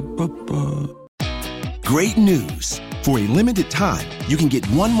 Ba-da-ba-ba-ba. Great news! For a limited time, you can get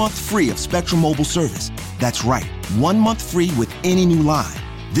 1 month free of Spectrum Mobile service. That's right, 1 month free with any new line.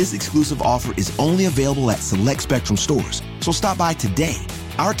 This exclusive offer is only available at select Spectrum stores, so stop by today.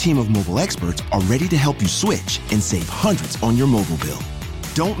 Our team of mobile experts are ready to help you switch and save hundreds on your mobile bill.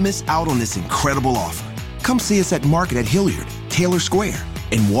 Don't miss out on this incredible offer. Come see us at Market at Hilliard, Taylor Square,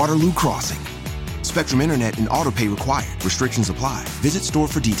 and Waterloo Crossing. Spectrum Internet and autopay required. Restrictions apply. Visit store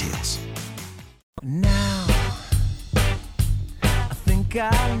for details. Now, I think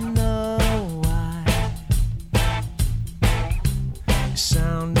I know why it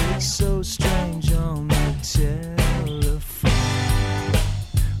sounded so strange on the telephone.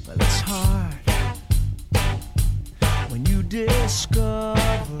 Well, it's hard when you discover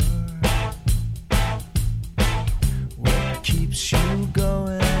what keeps you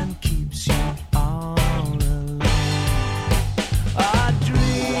going, keeps you all alone. I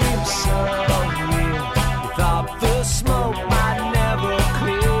dream so. The smoke might never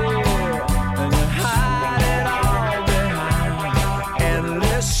clear, and you hide it all behind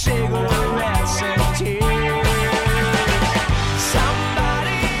endless cigarettes and tears.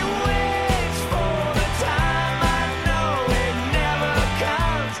 Somebody waits for the time I know it never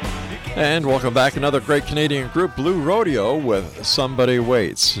comes. And welcome back. Another great Canadian group, Blue Rodeo, with Somebody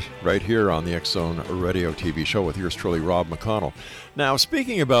Waits, right here on the X-Zone Radio TV show with yours truly, Rob McConnell. Now,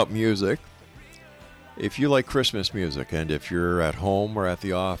 speaking about music, if you like Christmas music, and if you're at home or at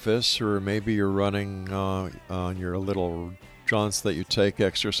the office, or maybe you're running on your little jaunts that you take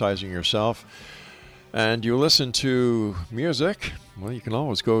exercising yourself, and you listen to music, well, you can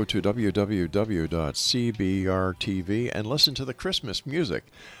always go to www.cbrtv and listen to the Christmas music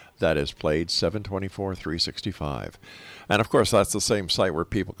that is played 7/24, 365. And of course, that's the same site where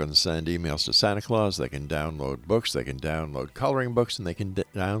people can send emails to Santa Claus, they can download books, they can download coloring books, and they can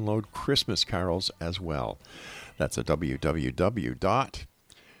download Christmas carols as well. That's at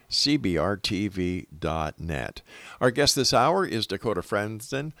www.cbrtv.net. Our guest this hour is Dakota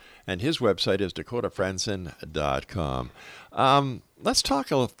FRANDSEN, and his website is dakotafransen.com. Let's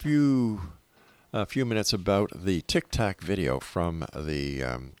talk a few minutes about the Tic Tac video from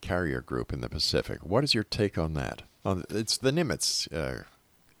the carrier group in the Pacific. What is your take on that? It's the Nimitz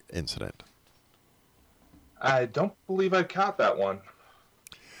incident. I don't believe I caught that one.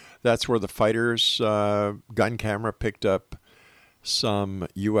 That's where the fighters' gun camera picked up some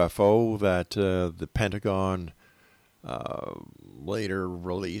UFO that the Pentagon later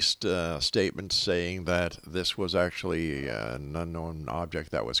released a statement saying that this was actually an unknown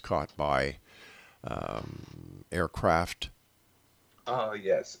object that was caught by aircraft. Oh,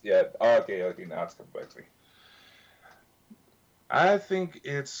 yes. Yeah. Okay, now it's coming back to me. I think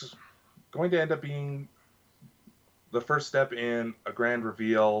it's going to end up being the first step in a grand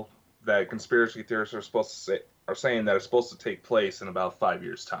reveal that conspiracy theorists are saying that it's supposed to take place in about 5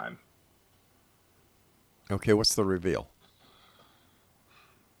 years' time. Okay, what's the reveal?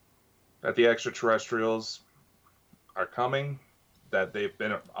 That the extraterrestrials are coming, that they've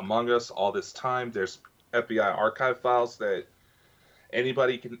been among us all this time. There's FBI archive files that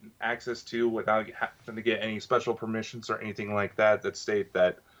anybody can access to without having to get any special permissions or anything like that, that state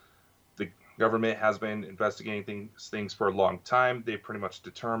that the government has been investigating things for a long time. They pretty much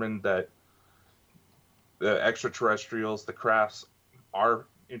determined that the extraterrestrials, the crafts, are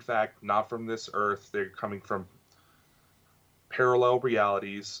in fact not from this Earth. They're coming from parallel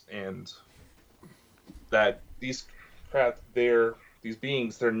realities, and that these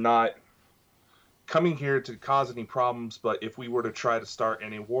beings, they're not coming here to cause any problems, but if we were to try to start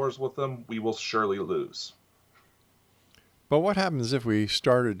any wars with them, we will surely lose. But what happens if we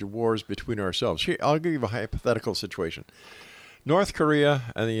started wars between ourselves? Here, I'll give you a hypothetical situation. North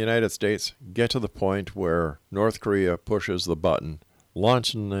Korea and the United States get to the point where North Korea pushes the button,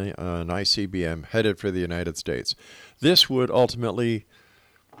 launching an ICBM headed for the United States. This would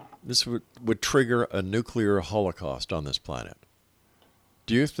trigger a nuclear holocaust on this planet.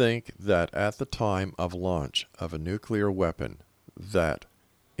 Do you think that at the time of launch of a nuclear weapon that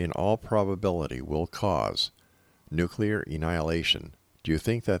in all probability will cause nuclear annihilation, do you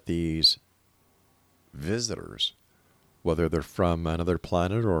think that these visitors, whether they're from another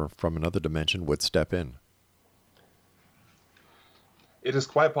planet or from another dimension, would step in? It is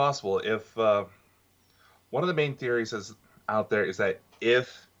quite possible. If one of the main theories out there is that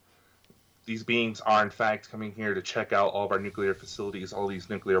if these beings are in fact coming here to check out all of our nuclear facilities, all these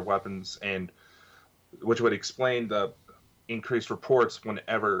nuclear weapons, and which would explain the increased reports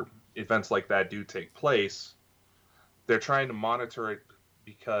whenever events like that do take place, they're trying to monitor it,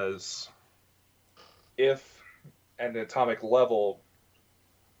 because if at an atomic level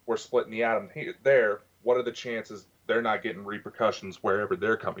we're splitting the atom there, what are the chances they're not getting repercussions wherever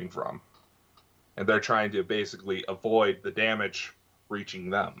they're coming from? And they're trying to basically avoid the damage reaching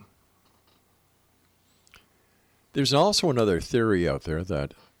them. There's also another theory out there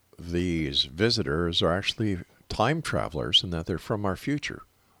that these visitors are actually time travelers and that they're from our future.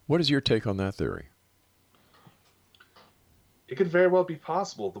 What is your take on that theory? It could very well be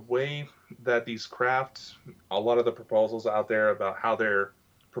possible. The way that these craft, a lot of the proposals out there about how their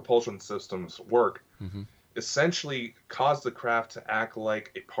propulsion systems work, essentially cause the craft to act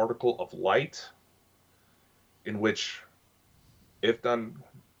like a particle of light, in which, if done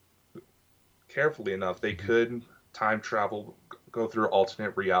carefully enough, they could time travel, go through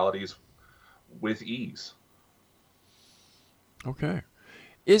alternate realities with ease. Okay.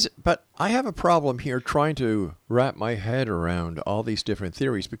 But I have a problem here trying to wrap my head around all these different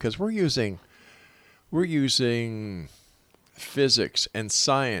theories, because we're using physics and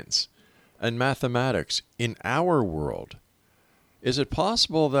science and mathematics in our world. Is it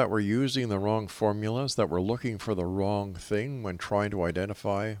possible that we're using the wrong formulas, that we're looking for the wrong thing when trying to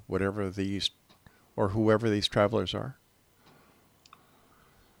identify whatever these or whoever these travelers are?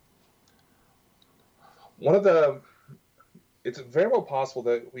 It's very well possible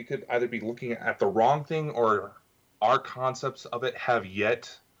that we could either be looking at the wrong thing, or our concepts of it have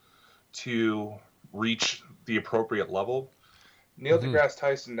yet to reach the appropriate level. Neil deGrasse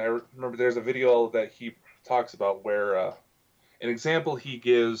Tyson, I remember there's a video that he talks about where an example he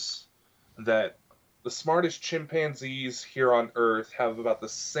gives that the smartest chimpanzees here on Earth have about the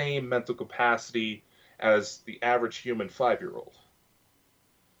same mental capacity as the average human 5-year-old.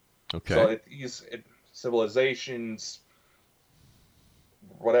 Okay. So these civilizations,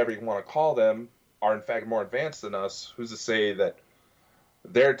 whatever you want to call them, are in fact more advanced than us. Who's to say that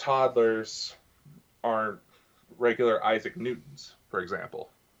their toddlers aren't regular Isaac Newtons, for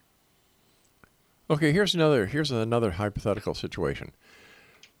example? Okay, here's another hypothetical situation.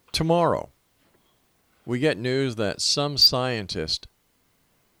 Tomorrow, we get news that some scientist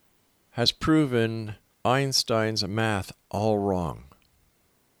has proven Einstein's math all wrong.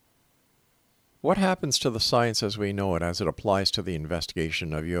 What happens to the science as we know it as it applies to the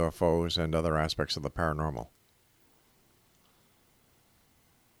investigation of UFOs and other aspects of the paranormal?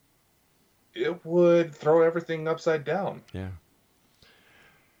 It would throw everything upside down. Yeah.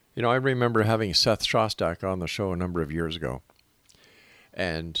 You know, I remember having Seth Shostak on the show a number of years ago,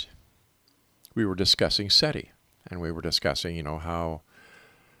 and we were discussing SETI, and we were discussing, you know, how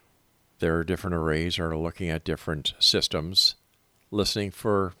there are different arrays are looking at different systems, listening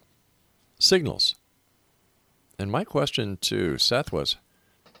for signals. And my question to Seth was,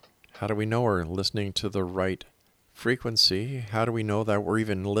 how do we know we're listening to the right frequency? How do we know that we're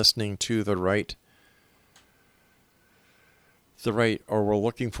even listening to the right, or we're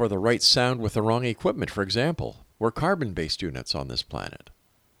looking for the right sound with the wrong equipment? For example, we're carbon-based units on this planet.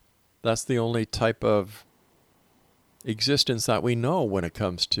 That's the only type of existence that we know when it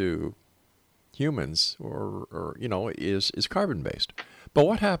comes to humans, or you know, is carbon-based. But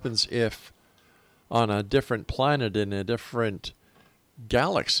what happens if on a different planet in a different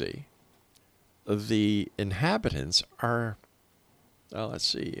galaxy, the inhabitants are, let's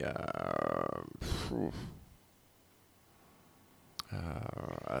see,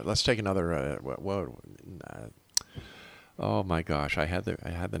 let's take another, oh my gosh, I had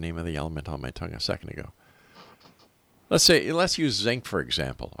the name of the element on my tongue a second ago. Let's use zinc, for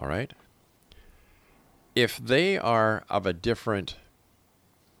example, all right? If they are of a different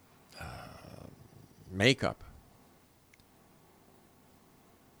makeup,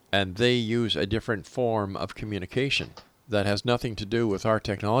 and they use a different form of communication that has nothing to do with our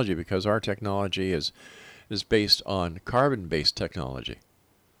technology, because our technology is based on carbon-based technology.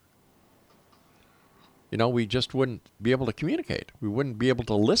 You know, we just wouldn't be able to communicate. We wouldn't be able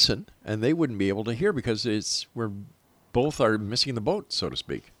to listen, and they wouldn't be able to hear, because we're both are missing the boat, so to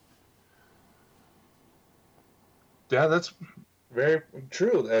speak. Yeah, that's very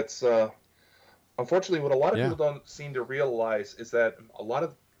true. That's unfortunately what a lot of people don't seem to realize is that a lot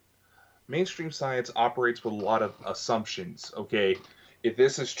of mainstream science operates with a lot of assumptions. Okay, if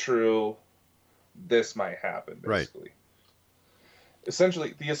this is true, this might happen, basically. Right.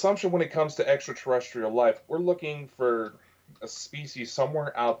 Essentially, the assumption when it comes to extraterrestrial life, we're looking for a species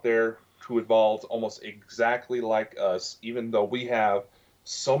somewhere out there who evolved almost exactly like us, even though we have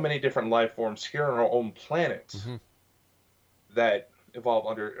so many different life forms here on our own planet that evolve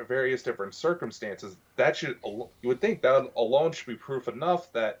under various different circumstances. That should, you would think that alone should be proof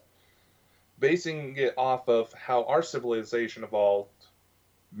enough that basing it off of how our civilization evolved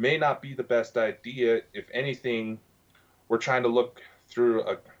may not be the best idea. If anything, we're trying to look through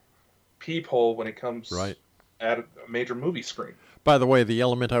a peephole when it comes at a major movie screen. By the way, the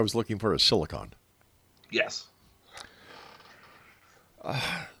element I was looking for is silicon. Yes.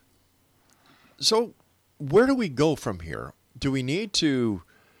 So where do we go from here? Do we need to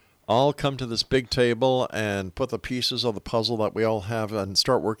all come to this big table and put the pieces of the puzzle that we all have and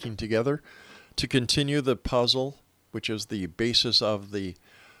start working together to continue the puzzle, which is the basis of the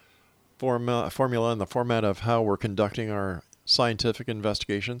formula and the format of how we're conducting our scientific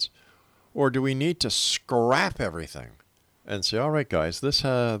investigations? Or do we need to scrap everything and say, all right, guys,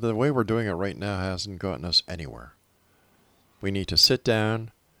 the way we're doing it right now hasn't gotten us anywhere. We need to sit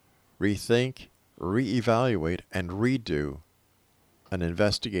down, rethink, reevaluate, and redo an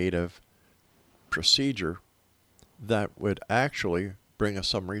investigative procedure that would actually bring us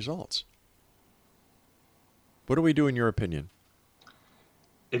some results. What do we do in your opinion?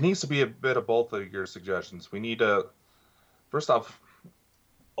 It needs to be a bit of both of your suggestions. We need to, first off,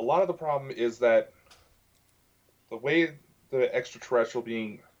 a lot of the problem is that the way the extraterrestrial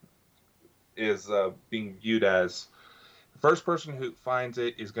being is being viewed as, the first person who finds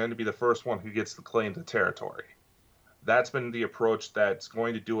it is going to be the first one who gets to claim the territory. That's been the approach that's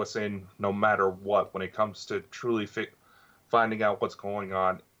going to do us in no matter what when it comes to truly finding out what's going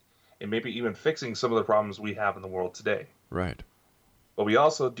on and maybe even fixing some of the problems we have in the world today. Right. But we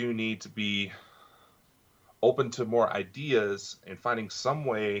also do need to be open to more ideas and finding some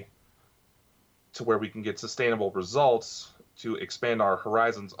way to where we can get sustainable results to expand our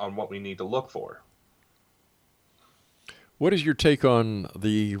horizons on what we need to look for. What is your take on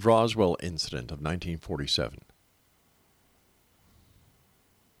the Roswell incident of 1947?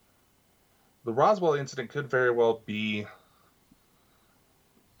 The Roswell incident could very well be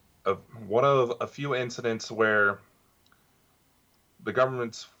one of a few incidents where the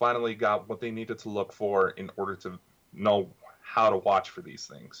government's finally got what they needed to look for in order to know how to watch for these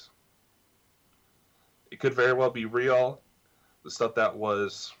things. It could very well be real. The stuff that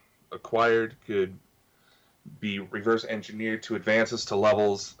was acquired could be reverse engineered to advances to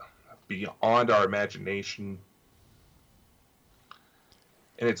levels beyond our imagination.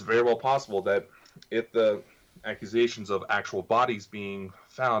 And it's very well possible that if the accusations of actual bodies being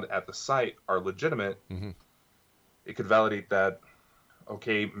found at the site are legitimate, it could validate that,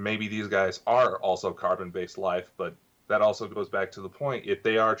 okay, maybe these guys are also carbon-based life, but that also goes back to the point, if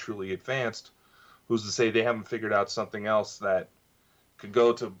they are truly advanced, who's to say they haven't figured out something else that could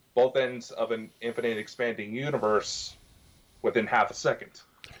go to both ends of an infinite expanding universe within half a second?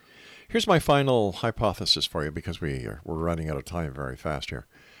 Here's my final hypothesis for you, because we're running out of time very fast here.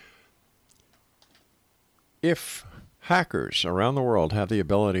 If hackers around the world have the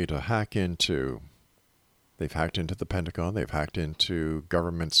ability to hack into, they've hacked into the Pentagon, they've hacked into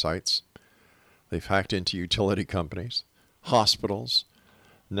government sites, they've hacked into utility companies, hospitals.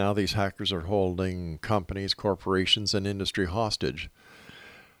 Now these hackers are holding companies, corporations, and industry hostage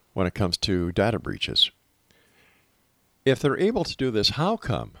when it comes to data breaches. If they're able to do this, how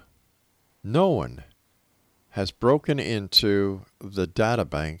come no one has broken into the data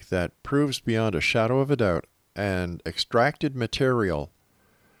bank that proves beyond a shadow of a doubt and extracted material,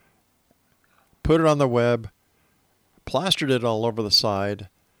 put it on the web, plastered it all over the side,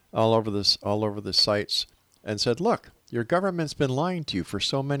 all over the sites, and said, look, your government's been lying to you for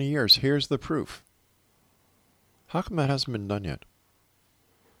so many years. Here's the proof. How come that hasn't been done yet?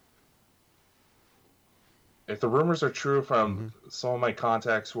 If the rumors are true from some of my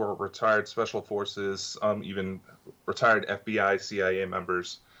contacts who are retired special forces, even retired FBI, CIA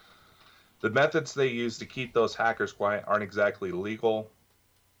members, the methods they use to keep those hackers quiet aren't exactly legal.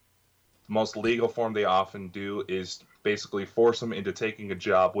 The most legal form they often do is basically force them into taking a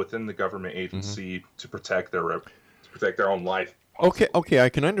job within the government agency to protect their own life. Okay, I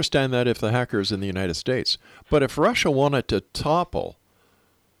can understand that if the hacker is in the United States. But if Russia wanted to topple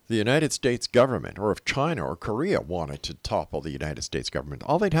the United States government, or if China or Korea wanted to topple the United States government,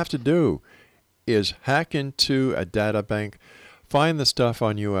 all they'd have to do is hack into a data bank, find the stuff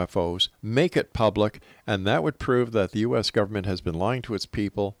on UFOs, make it public, and that would prove that the U.S. government has been lying to its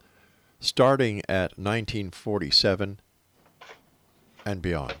people starting at 1947 and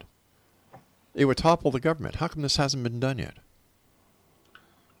beyond. It would topple the government. How come this hasn't been done yet?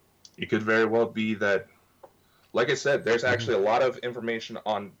 It could very well be that, like I said, there's actually a lot of information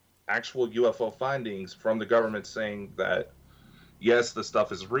on actual UFO findings from the government saying that, yes, the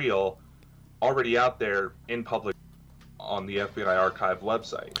stuff is real, already out there in public on the FBI archive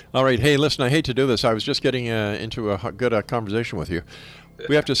website. All right. Hey, listen, I hate to do this. I was just getting into a good conversation with you.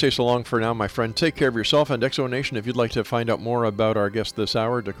 We have to say so long for now, my friend. Take care of yourself. And Exo Nation, if you'd like to find out more about our guest this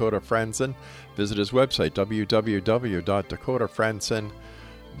hour, Dakota FRANDSEN, visit his website,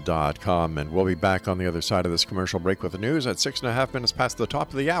 www.dakotafrandsen.com. And we'll be back on the other side of this commercial break with the news at 6.5 minutes past the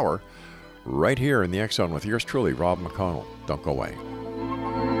top of the hour, right here in the X Zone with yours truly, Rob McConnell. Don't go away.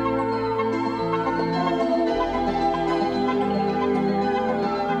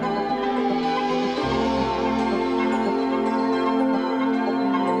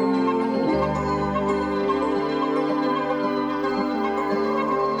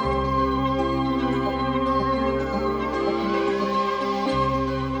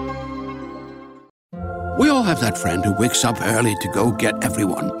 We all have that friend who wakes up early to go get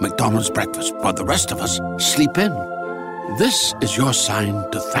everyone McDonald's breakfast, while the rest of us sleep in. This is your sign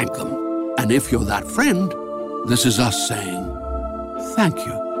to thank them. And if you're that friend, this is us saying thank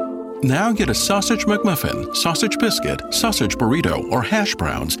you. Now get a sausage McMuffin, sausage biscuit, sausage burrito, or hash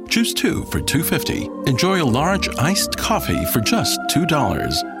browns. Choose 2 for $2.50. Enjoy a large iced coffee for just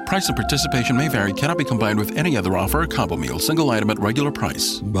 $2. Price and participation may vary. Cannot be combined with any other offer or combo meal. Single item at regular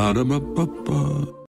price. Ba-da-ba-ba-ba.